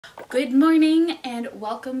Good morning and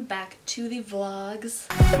welcome back to the vlogs.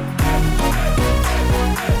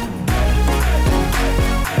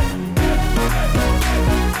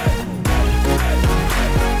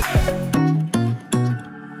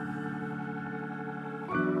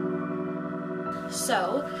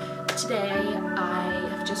 So today I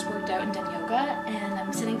have just worked out and done yoga and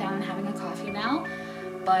I'm sitting down and having a coffee now,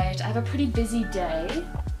 but I have a pretty busy day.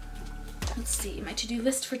 Let's see, my to-do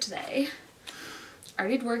list for today. I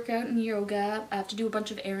already did workout and yoga. I have to do a bunch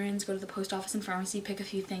of errands, go to the post office and pharmacy, pick a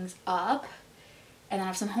few things up, and then I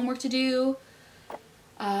have some homework to do.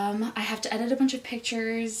 I have to edit a bunch of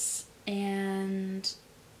pictures and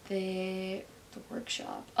the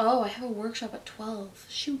workshop. Oh, I have a workshop at 12.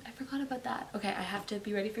 Shoot, I forgot about that. Okay, I have to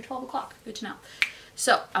be ready for 12 o'clock. Good to know.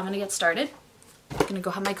 So I'm gonna get started. I'm gonna go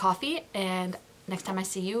have my coffee, and next time I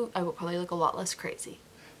see you, I will probably look a lot less crazy.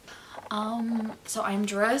 So I'm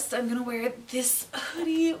dressed. I'm gonna wear this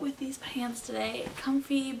hoodie with these pants today.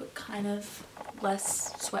 Comfy, but kind of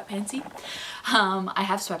less sweatpantsy. I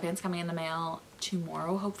have sweatpants coming in the mail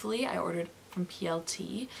tomorrow, hopefully. I ordered from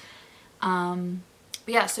PLT.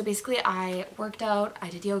 But yeah, so basically I worked out, I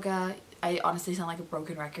did yoga. I honestly sound like a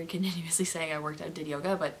broken record continuously saying I worked out, did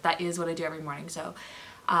yoga, but that is what I do every morning. So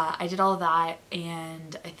I did all of that,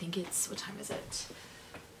 and I think it's, what time is it?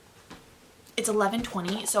 It's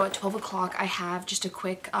 11:20, so at 12 o'clock I have just a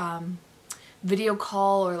quick video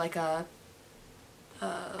call or like a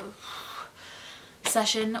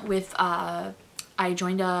session with, I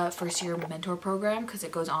joined a first year mentor program because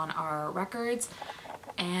it goes on our records,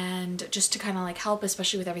 and just to kind of like help,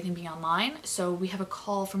 especially with everything being online. So we have a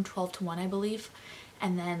call from 12 to 1, I believe,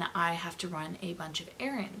 and then I have to run a bunch of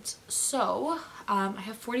errands. So I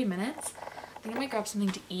have 40 minutes. I think I might grab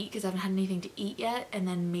something to eat because I haven't had anything to eat yet, and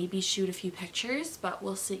then maybe shoot a few pictures, but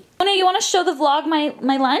we'll see. Mona, you want to show the vlog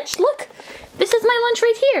my lunch? Look, this is my lunch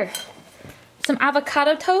right here. Some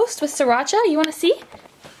avocado toast with sriracha. You want to see?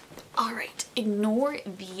 All right, ignore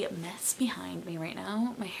the mess behind me right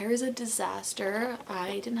now. My hair is a disaster.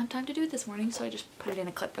 I didn't have time to do it this morning, so I just put it in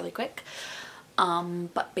a clip really quick.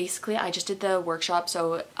 But basically I just did the workshop.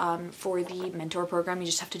 So for the mentor program, you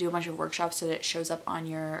just have to do a bunch of workshops so that it shows up on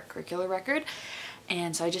your curricular record.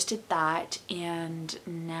 And so I just did that, and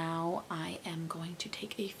now I am going to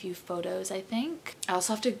take a few photos, I think. I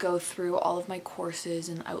also have to go through all of my courses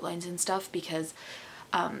and outlines and stuff because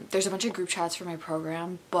there's a bunch of group chats for my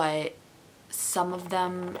program, but some of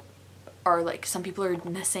them are like, some people are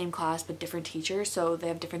in the same class but different teachers, so they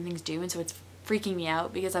have different things due, and so it's freaking me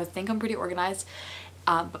out because I think I'm pretty organized,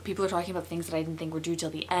 but people are talking about things that I didn't think were due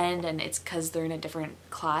till the end, and it's because they're in a different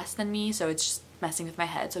class than me, so it's just messing with my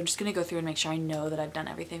head. So I'm just gonna go through and make sure I know that I've done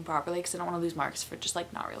everything properly because I don't want to lose marks for just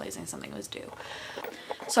like not realizing something was due.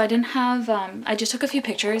 So I didn't have, I just took a few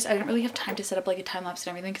pictures. I didn't really have time to set up like a time lapse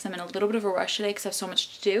and everything because I'm in a little bit of a rush today because I have so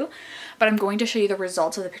much to do, but I'm going to show you the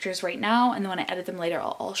results of the pictures right now, and then when I edit them later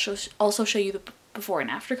I'll also show you the before and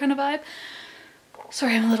after kind of vibe.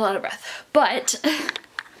 Sorry, I'm a little out of breath, but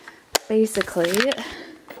basically,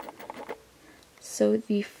 so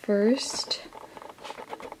the first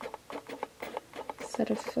set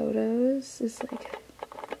of photos is like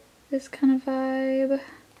this kind of vibe,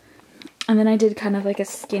 and then I did kind of like a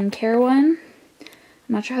skincare one. I'm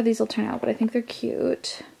not sure how these will turn out, but I think they're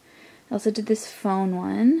cute. I also did this phone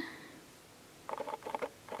one.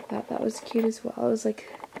 I thought that was cute as well. It was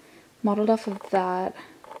like modeled off of that.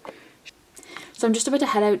 So I'm just about to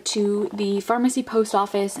head out to the pharmacy, post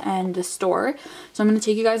office, and the store. So I'm going to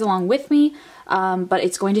take you guys along with me, but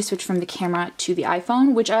it's going to switch from the camera to the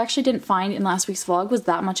iPhone, which I actually didn't find in last week's vlog was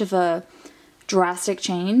that much of a drastic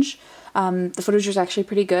change. The footage was actually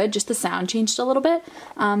pretty good, just the sound changed a little bit.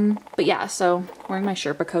 But yeah, so wearing my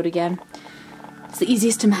Sherpa coat again. It's the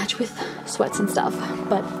easiest to match with sweats and stuff,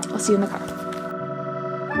 but I'll see you in the car.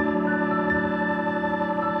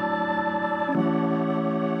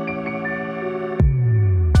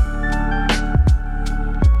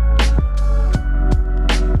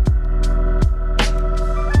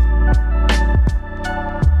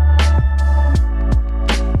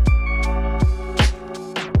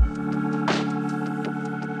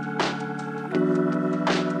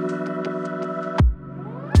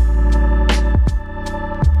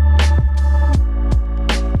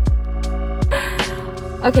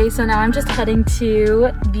 Okay, so now I'm just heading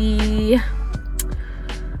to the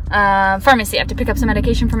pharmacy. I have to pick up some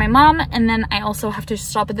medication for my mom, and then I also have to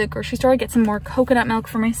stop at the grocery store, get some more coconut milk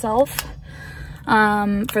for myself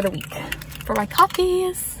for the week, for my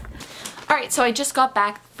coffees. Alright, so I just got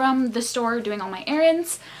back from the store doing all my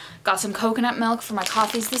errands, got some coconut milk for my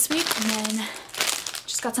coffees this week, and then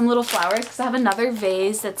just got some little flowers because I have another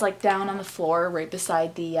vase that's like down on the floor right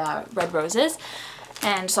beside the red roses.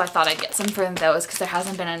 And so I thought I'd get some for those because there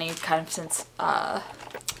hasn't been any kind of since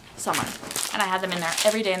summer. And I had them in there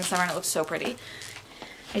every day in the summer and it looks so pretty.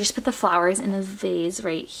 I just put the flowers in a vase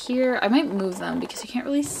right here. I might move them because you can't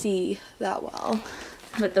really see that well.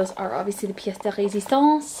 But those are obviously the pièces de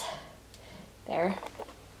résistance. There.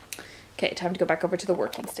 Okay, time to go back over to the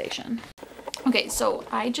working station. Okay, so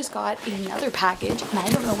I just got another package and I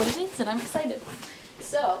don't know what it is and I'm excited.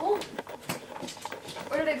 So,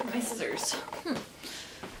 where did I put my scissors?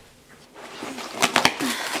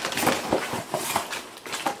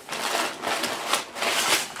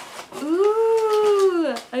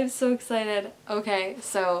 Ooh, I'm so excited. Okay,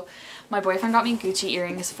 so my boyfriend got me Gucci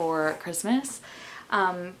earrings for Christmas.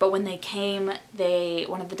 But when they came,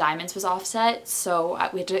 one of the diamonds was offset, so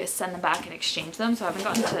we had to send them back and exchange them, so I haven't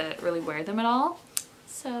gotten to really wear them at all.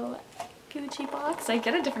 So, Gucci box. I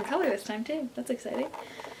get a different color this time too. That's exciting.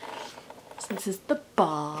 So this is the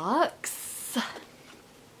box.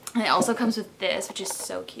 And it also comes with this, which is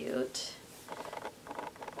so cute.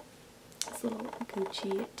 This little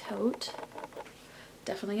Gucci tote.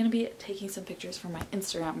 Definitely going to be taking some pictures for my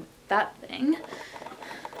Instagram with that thing.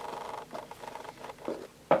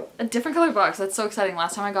 A different color box. That's so exciting.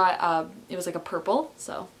 Last time I got it was like a purple,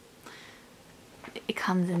 so it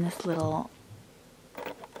comes in this little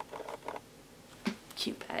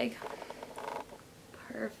cute bag.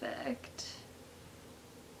 Perfect.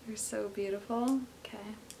 They're so beautiful.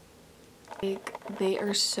 Okay. They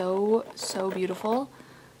are so beautiful.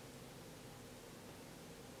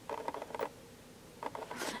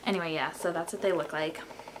 Anyway, yeah, so that's what they look like.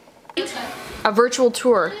 A virtual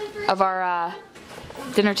tour of our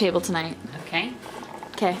dinner table tonight. Okay.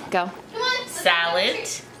 Okay, go. Salad,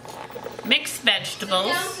 mixed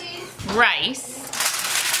vegetables, rice,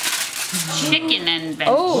 chicken and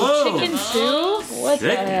vegetables. Oh, chicken too? What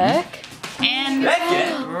the heck? And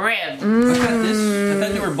ribs. I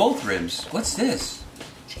thought they were both ribs. What's this?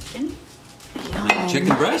 Chicken.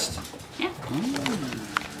 Chicken breast? Yeah.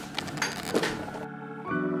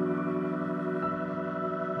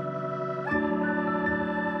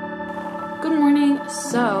 Good morning.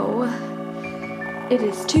 So it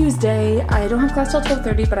is Tuesday. I don't have class till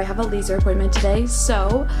 12:30, but I have a laser appointment today,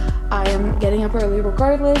 so I am getting up early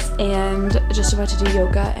regardless and just about to do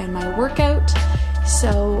yoga and my workout.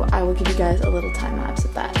 So I will give you guys a little time lapse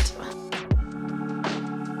of that.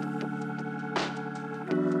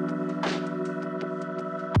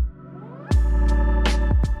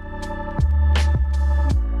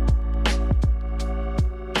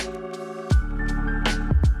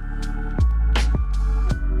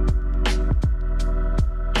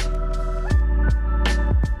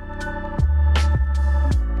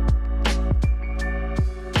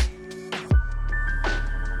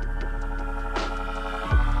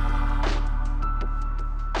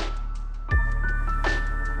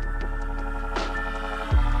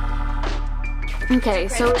 Okay,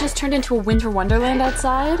 so it just turned into a winter wonderland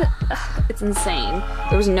outside. Ugh, it's insane.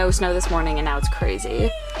 There was no snow this morning and now it's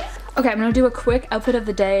crazy. Okay, I'm gonna do a quick outfit of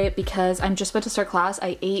the day because I'm just about to start class.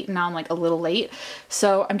 I ate and now I'm like a little late.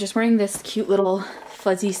 So I'm just wearing this cute little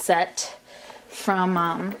fuzzy set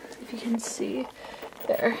from, if you can see,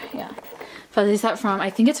 there, yeah. Fuzzy set from, I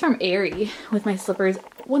think it's from Aerie with my slippers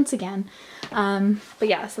once again. But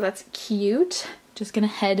yeah, so that's cute. Just gonna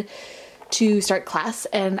head to start class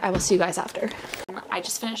and I will see you guys after. I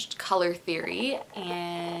just finished color theory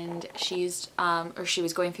and she was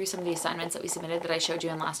going through some of the assignments that we submitted that I showed you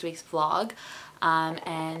in last week's vlog,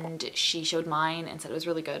 and she showed mine and said it was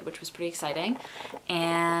really good, which was pretty exciting.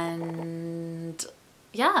 And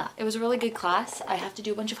yeah, it was a really good class. I have to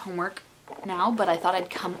do a bunch of homework now, but I thought I'd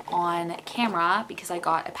come on camera because I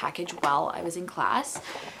got a package while I was in class.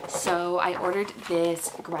 So I ordered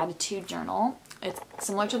this gratitude journal. It's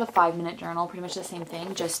similar to the 5-minute journal, pretty much the same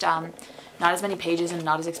thing, just not as many pages and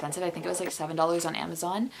not as expensive. I think it was like $7 on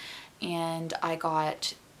Amazon. And I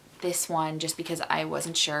got this one just because I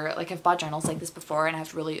wasn't sure. Like, I've bought journals like this before and I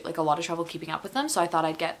have really like a lot of trouble keeping up with them. So I thought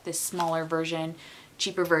I'd get this smaller version,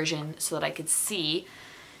 cheaper version, so that I could see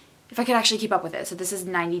if I could actually keep up with it. So this is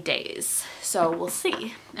 90 days, so we'll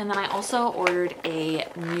see. And then I also ordered a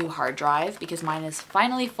new hard drive because mine is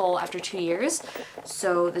finally full after 2 years.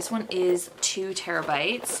 So this one is 2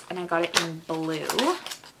 terabytes and I got it in blue.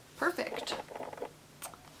 Perfect.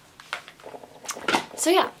 So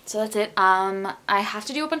yeah, so that's it. I have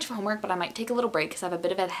to do a bunch of homework, but I might take a little break because I have a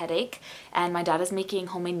bit of a headache and my dad is making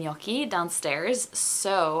homemade gnocchi downstairs.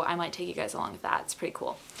 So I might take you guys along with that. It's pretty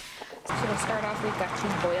cool. So to start off, we've got 2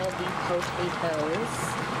 boiled beef potatoes,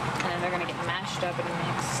 and then they're gonna get mashed up and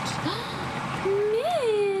mixed.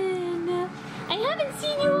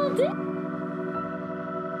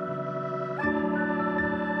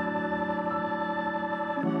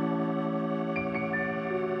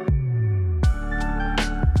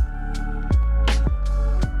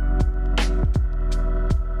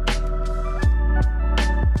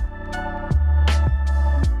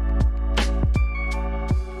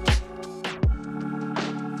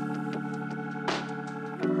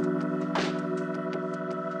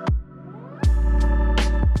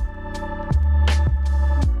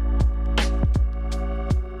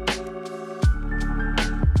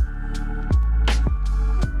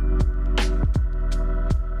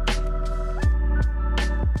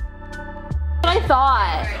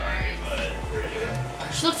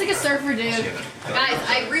 She looks like a surfer dude. Guys,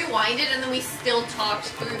 I rewinded and then we still talked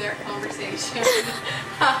through their conversation.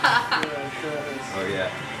 Oh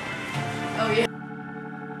yeah. Oh yeah.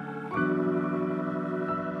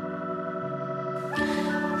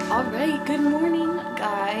 Alright, good morning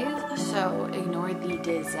guys. So ignore the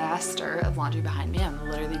disaster of laundry behind me. I'm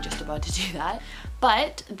literally just about to do that.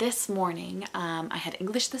 But this morning, I had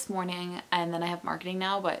English this morning and then I have marketing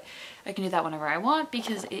now, but I can do that whenever I want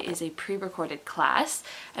because it is a pre-recorded class.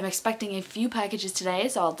 I'm expecting a few packages today,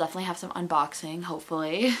 so I'll definitely have some unboxing,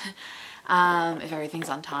 hopefully, if everything's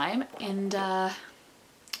on time. And yeah,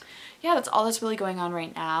 that's all that's really going on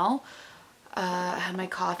right now. I had my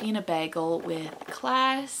coffee and a bagel with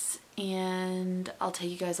class, and I'll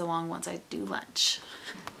take you guys along once I do lunch.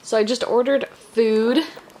 So I just ordered food.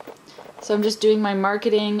 So I'm just doing my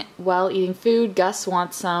marketing while eating food. Gus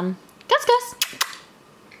wants some. Gus!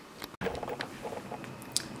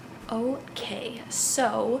 Okay,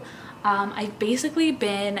 so I've basically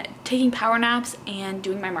been taking power naps and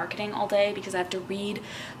doing my marketing all day because I have to read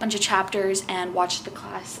a bunch of chapters and watch the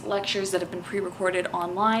class lectures that have been pre-recorded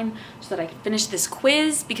online so that I can finish this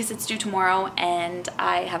quiz because it's due tomorrow and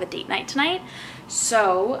I have a date night tonight.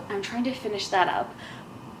 So I'm trying to finish that up.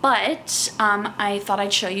 But I thought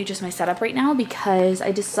I'd show you just my setup right now because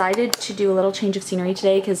I decided to do a little change of scenery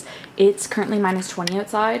today because it's currently -20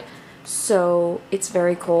 outside. So it's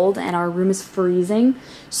very cold and our room is freezing.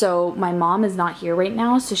 So my mom is not here right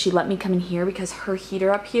now, so she let me come in here because her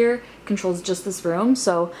heater up here controls just this room.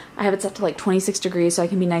 So I have it set to like 26 degrees so I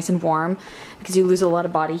can be nice and warm because you lose a lot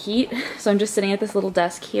of body heat. So I'm just sitting at this little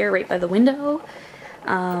desk here right by the window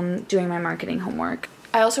doing my marketing homework.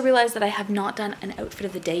 I also realized that I have not done an outfit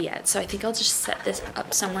of the day yet, so I think I'll just set this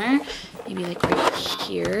up somewhere, maybe like right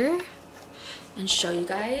here, and show you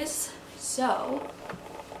guys. So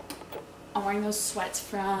I'm wearing those sweats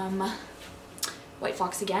from White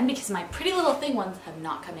Fox again because my Pretty Little Thing ones have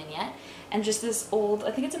not come in yet. And just this old,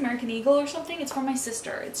 I think it's American Eagle or something. It's from my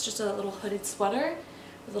sister. It's just a little hooded sweater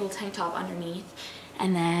with a little tank top underneath.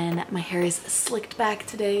 And then my hair is slicked back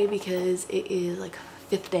today because it is like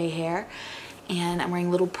 5th day hair. And I'm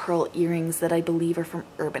wearing little pearl earrings that I believe are from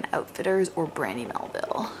Urban Outfitters or Brandy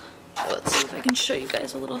Melville. So let's see if I can show you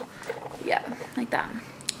guys a little, yeah, like that.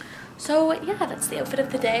 So yeah, that's the outfit of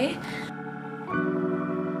the day.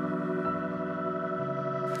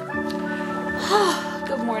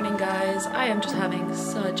 Good morning guys. I am just having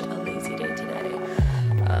such a lazy day today.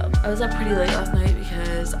 I was up pretty late last night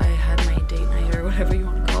because I had my date night or whatever you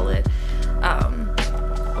want to call it.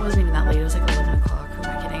 It wasn't even that late, it was like 11 o'clock, who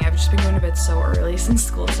am I kidding? I've just been going to bed so early since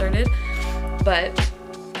school started. But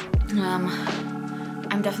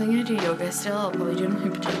I'm definitely gonna do yoga still. I'll probably do it in my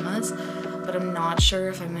pajamas, but I'm not sure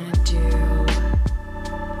if I'm gonna do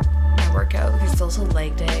my workout because it's also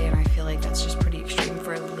leg day and I feel like that's just pretty extreme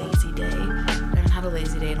for a lazy day. I haven't had a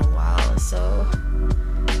lazy day in a while, so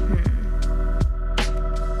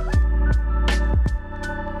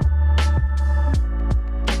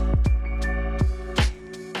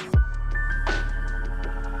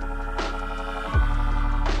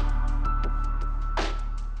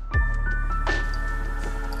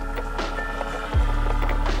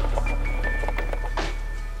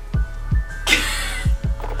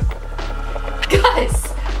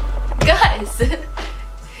Guys!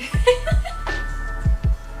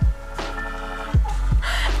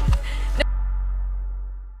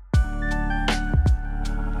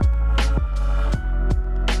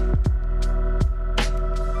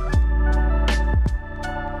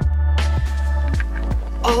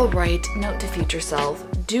 Alright, note to future self,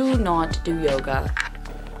 do not do yoga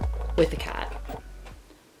with a cat.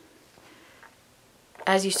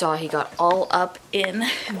 As you saw, he got all up in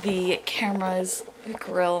the camera's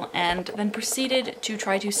grill and then proceeded to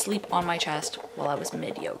try to sleep on my chest while I was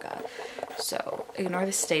mid-yoga. So ignore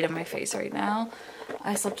the state of my face right now.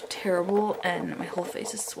 I slept terrible and my whole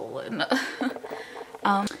face is swollen.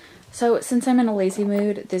 So since I'm in a lazy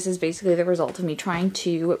mood, this is basically the result of me trying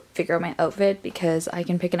to figure out my outfit because I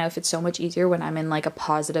can pick an outfit so much easier when I'm in like a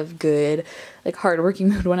positive, good, like hardworking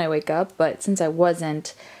mood when I wake up. But since I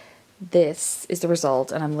wasn't, this is the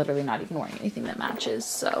result and I'm literally not even wearing anything that matches.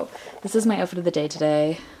 So this is my outfit of the day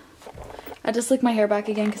today. I had to slick my hair back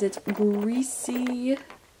again because it's greasy.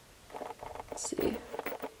 Let's see.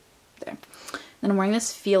 There. Then I'm wearing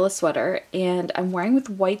this Fila sweater and I'm wearing with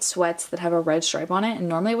white sweats that have a red stripe on it, and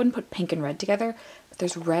normally I wouldn't put pink and red together, but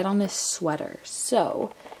there's red on this sweater,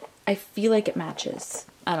 so I feel like it matches.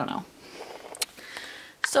 I don't know.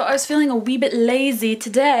 So I was feeling a wee bit lazy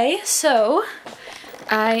today, so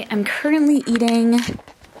I am currently eating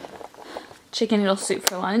chicken noodle soup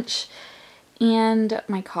for lunch and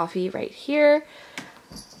my coffee right here.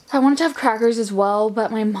 So I wanted to have crackers as well,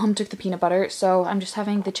 but my mom took the peanut butter, so I'm just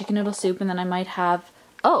having the chicken noodle soup, and then I might have,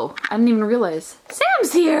 oh, I didn't even realize.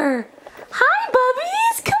 Sam's here! Hi,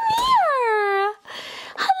 bubbies! Come here!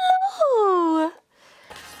 Hello!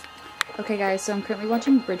 Okay guys, so I'm currently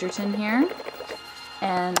watching Bridgerton here,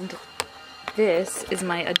 and this is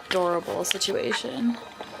my adorable situation.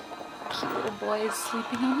 Cute little boy is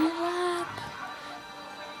sleeping on my lap.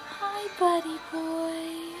 Hi, buddy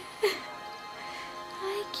boy.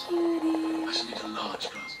 Hi, cutie. I should need a large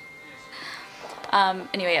glass.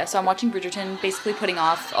 Anyway, yeah, so I'm watching Bridgerton, basically putting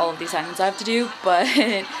off all of the assignments I have to do, but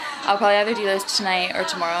I'll probably either do those tonight or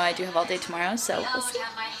tomorrow. I do have all day tomorrow, so we'll see.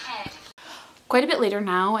 Quite a bit later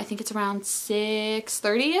now. I think it's around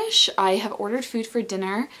 6:30ish. I have ordered food for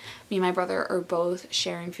dinner. Me and my brother are both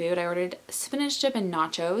sharing food. I ordered spinach dip and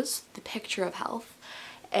nachos, the picture of health.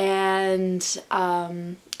 And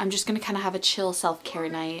I'm just gonna kind of have a chill self-care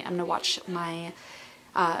night. I'm gonna watch my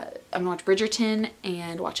I'm gonna watch Bridgerton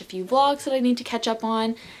and watch a few vlogs that I need to catch up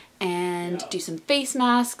on, and do some face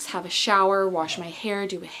masks, have a shower, wash my hair,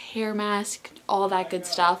 do a hair mask, all that good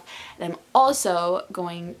stuff. And I'm also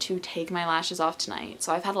going to take my lashes off tonight.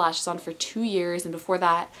 So I've had lashes on for 2 years, and before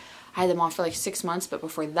that I had them on for like 6 months, but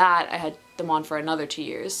before that I had them on for another 2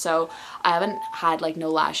 years. So I haven't had like no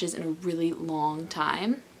lashes in a really long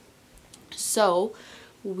time. So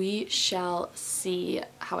we shall see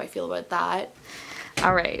how I feel about that.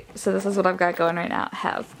 All right, so this is what I've got going right now.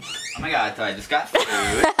 Oh my god, so I just got food.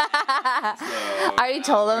 I already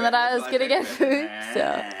told them that I was gonna get food,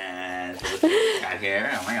 so. Got here,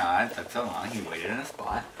 oh my god, took so long, he waited in a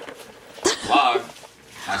spot. Vlog.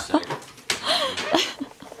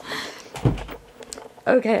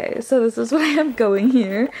 Okay, so this is what I have going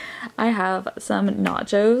here. I have some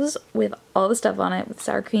nachos with all the stuff on it, with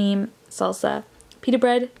sour cream, salsa, pita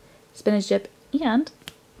bread, spinach dip, and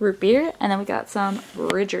root beer, and then we got some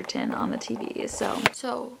Bridgerton on the TV.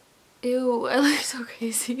 So ew, I look so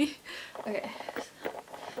crazy. Okay,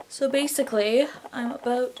 so basically I'm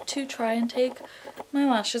about to try and take my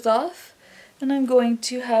lashes off, and I'm going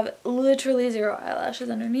to have literally 0 eyelashes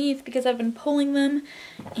underneath because I've been pulling them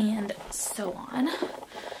and so on.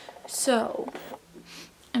 So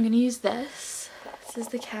I'm gonna use this. This is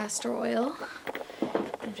the castor oil.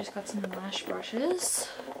 I've just got some lash brushes.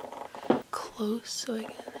 Close so I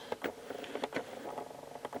can.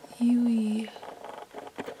 Ewy.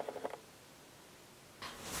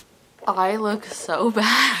 I look so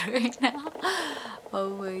bad right now. Oh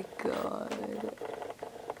my god.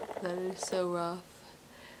 That is so rough.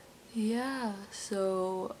 Yeah,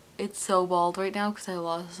 so it's so bald right now because I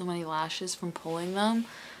lost so many lashes from pulling them.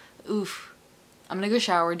 Oof. I'm gonna go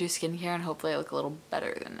shower, do skincare, and hopefully I look a little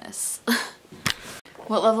better than this.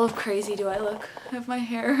 What level of crazy do I look? I have my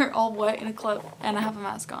hair all wet in a clip and I have a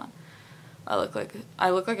mask on. I look like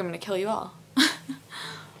I'm gonna kill you all.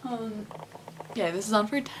 Yeah, this is on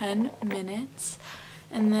for 10 minutes,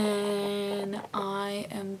 and then I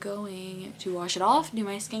am going to wash it off, do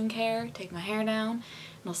my skincare, take my hair down, and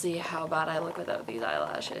we'll see how bad I look without these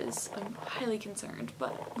eyelashes. I'm highly concerned,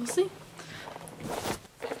 but we'll see.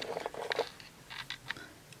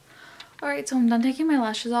 Alright, so I'm done taking my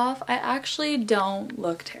lashes off. I actually don't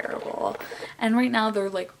look terrible, and right now they're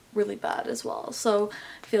like really bad as well, so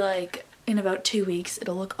I feel like in about 2 weeks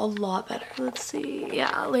it'll look a lot better. Let's see.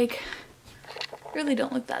 Yeah, like really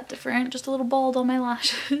don't look that different, just a little bald on my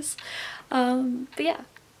lashes. But yeah,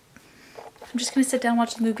 I'm just gonna sit down,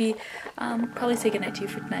 watch the movie, probably say goodnight to you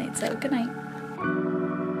for tonight, so good night.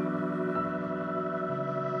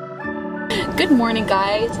 Good morning,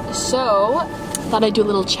 guys. So thought I'd do a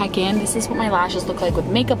little check-in. This is what my lashes look like with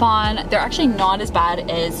makeup on. They're actually not as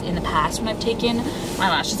bad as in the past when I've taken my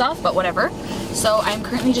lashes off, but whatever. So I'm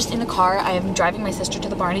currently just in the car. I am driving my sister to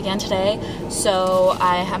the barn again today, so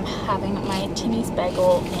I am having my Timmy's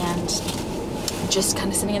bagel and just kind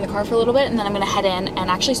of sitting in the car for a little bit, and then I'm gonna head in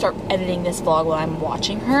and actually start editing this vlog while I'm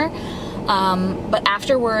watching her. But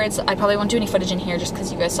afterwards, I probably won't do any footage in here just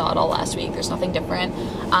because you guys saw it all last week. There's nothing different.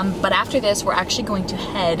 But after this, we're actually going to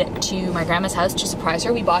head to my grandma's house to surprise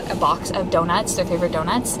her. We bought a box of donuts, their favorite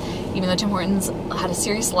donuts. Even though Tim Hortons had a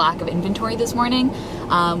serious lack of inventory this morning,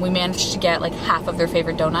 we managed to get like half of their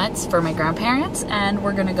favorite donuts for my grandparents, and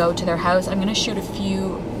we're gonna go to their house. I'm gonna shoot a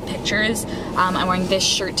few pictures. I'm wearing this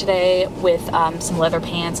shirt today with some leather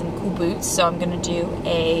pants and cool boots, so I'm gonna do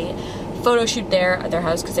a photo shoot there at their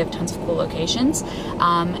house because they have tons of cool locations,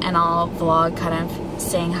 and I'll vlog kind of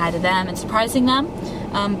saying hi to them and surprising them.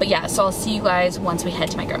 But yeah, so I'll see you guys once we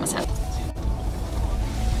head to my grandma's house.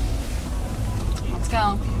 Let's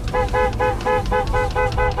go.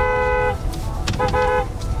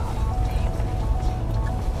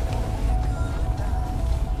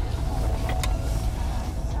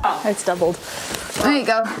 It's doubled. There you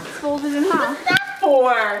go. Folded in half. What's that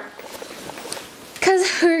for?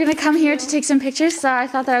 Because we were gonna come here to take some pictures, so I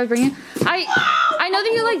thought that I would bring you. I know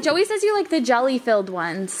that you like, Joey says you like the jelly filled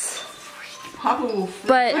ones.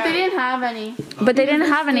 But they didn't have any. But they didn't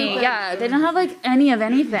have any, yeah. They didn't have like any of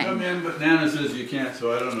anything. Come in, but Nana says you can't,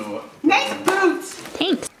 so I don't know what. Nice boots.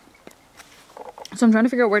 Thanks. So I'm trying to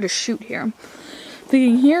figure out where to shoot here.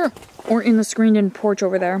 Thinking here or in the screened-in porch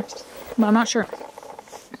over there, but I'm not sure.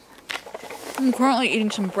 I'm currently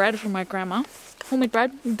eating some bread from my grandma. Homemade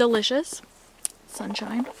bread, delicious.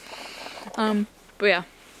 Sunshine. But yeah.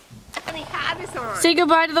 Say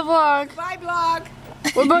goodbye to the vlog. Bye, vlog.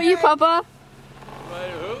 What about you, Papa? Bye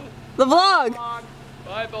who? The vlog.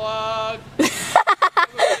 Bye vlog.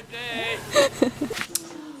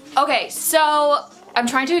 Okay, so I'm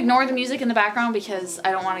trying to ignore the music in the background because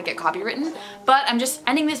I don't want to get copywritten, but I'm just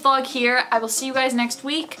ending this vlog here. I will see you guys next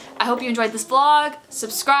week. I hope you enjoyed this vlog.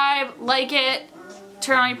 Subscribe, like it,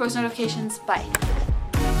 turn on your post notifications. Bye.